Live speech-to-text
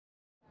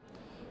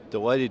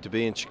Delighted to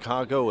be in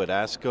Chicago at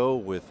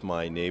ASCO with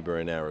my neighbor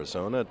in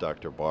Arizona,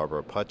 Dr.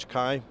 Barbara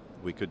Pockaj.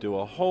 We could do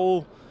a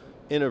whole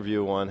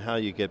interview on how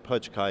you get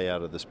Pockaj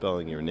out of the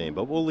spelling of your name,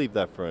 but we'll leave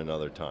that for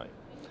another time.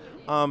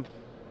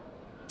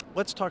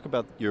 Let's talk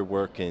about your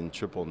work in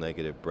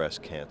triple-negative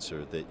breast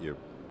cancer that you've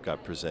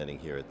got presenting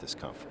here at this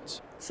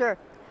conference. Sure.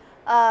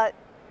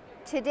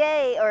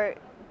 Today, or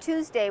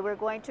Tuesday, we're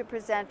going to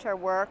present our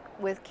work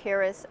with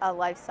Caris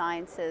Life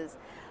Sciences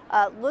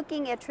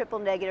looking at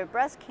triple-negative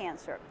breast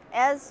cancer.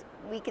 As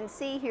we can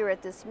see here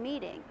at this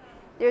meeting,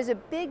 there's a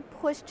big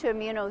push to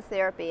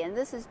immunotherapy, and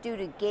this is due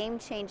to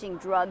game-changing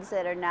drugs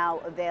that are now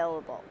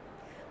available.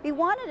 We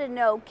wanted to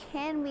know,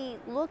 can we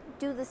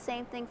do the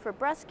same thing for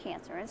breast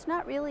cancer? And it's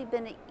not really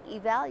been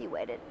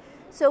evaluated.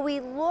 So we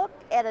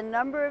looked at a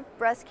number of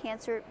breast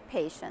cancer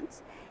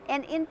patients,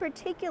 and in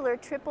particular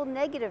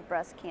triple-negative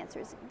breast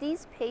cancers.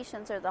 These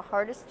patients are the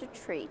hardest to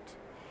treat.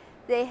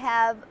 They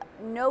have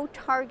no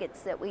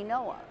targets that we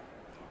know of.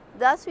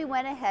 Thus, we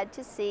went ahead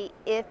to see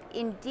if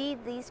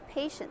indeed these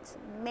patients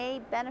may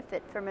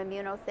benefit from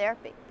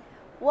immunotherapy.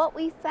 What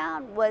we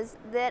found was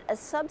that a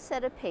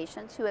subset of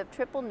patients who have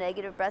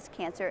triple-negative breast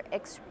cancer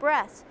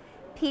express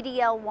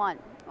PD-L1,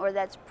 or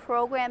that's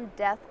programmed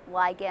death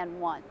ligand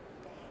 1.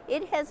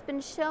 It has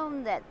been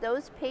shown that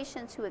those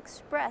patients who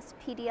express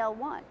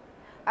PD-L1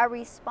 are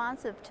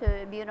responsive to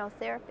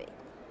immunotherapy,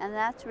 and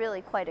that's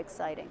really quite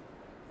exciting.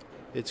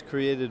 It's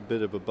created a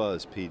bit of a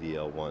buzz,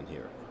 PD-L1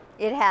 here.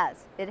 It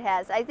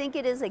has. I think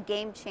it is a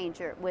game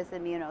changer with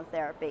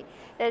immunotherapy.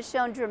 It has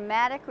shown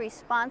dramatic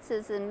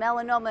responses in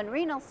melanoma and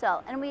renal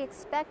cell, and we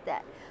expect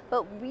that.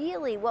 But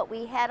really what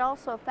we had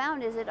also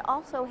found is it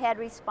also had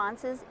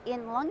responses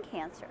in lung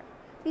cancer.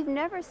 We've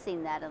never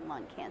seen that in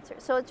lung cancer,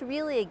 so it's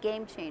really a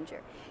game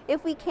changer.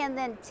 If we can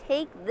then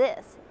take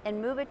this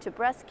and move it to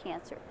breast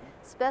cancer,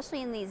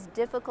 especially in these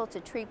difficult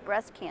to treat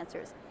breast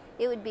cancers,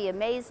 it would be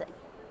amazing.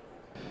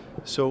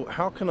 So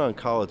how can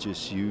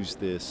oncologists use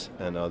this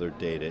and other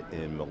data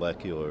in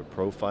molecular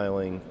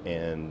profiling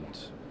and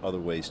other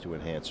ways to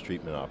enhance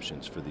treatment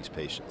options for these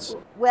patients?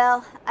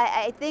 Well,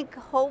 I think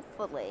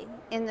hopefully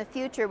in the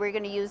future we're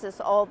going to use this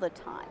all the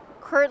time.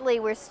 Currently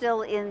we're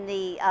still in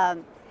the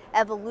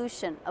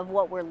evolution of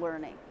what we're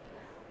learning.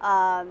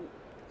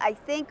 I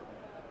think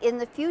in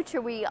the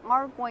future we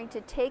are going to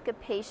take a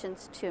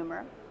patient's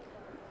tumor,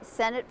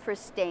 send it for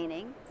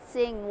staining,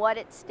 seeing what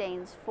it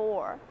stains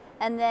for,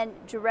 and then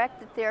direct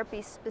the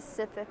therapy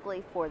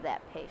specifically for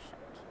that patient.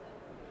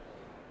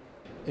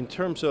 In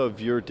terms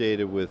of your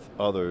data with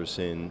others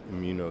in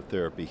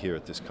immunotherapy here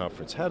at this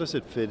conference, how does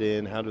it fit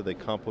in? How do they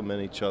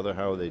complement each other?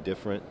 How are they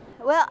different?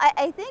 Well,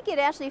 I think it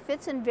actually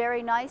fits in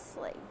very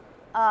nicely.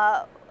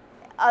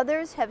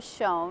 Others have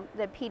shown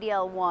that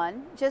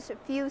PD-L1, just a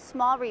few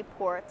small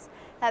reports,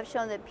 have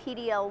shown that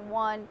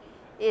PD-L1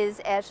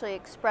 is actually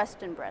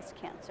expressed in breast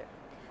cancer.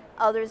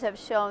 Others have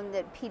shown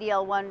that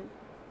PD-L1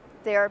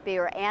 therapy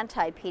or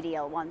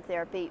anti-PD-L1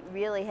 therapy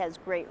really has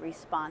great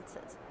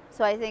responses.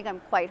 So I think I'm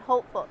quite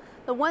hopeful.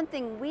 The one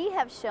thing we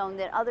have shown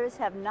that others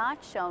have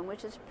not shown,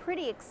 which is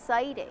pretty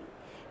exciting,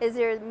 is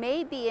there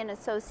may be an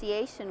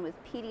association with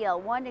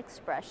PD-L1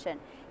 expression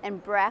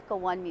and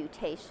BRCA1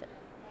 mutation.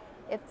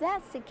 If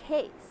that's the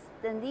case,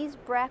 then these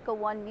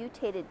BRCA1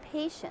 mutated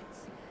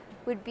patients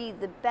would be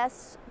the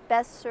best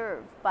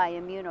served by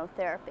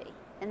immunotherapy.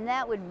 And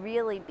that would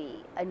really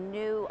be a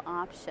new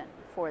option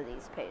for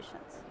these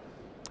patients.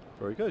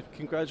 Very good.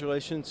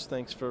 Congratulations.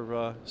 Thanks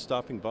for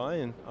stopping by,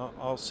 and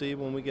I'll see you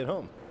when we get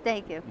home.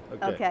 Thank you.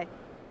 Okay.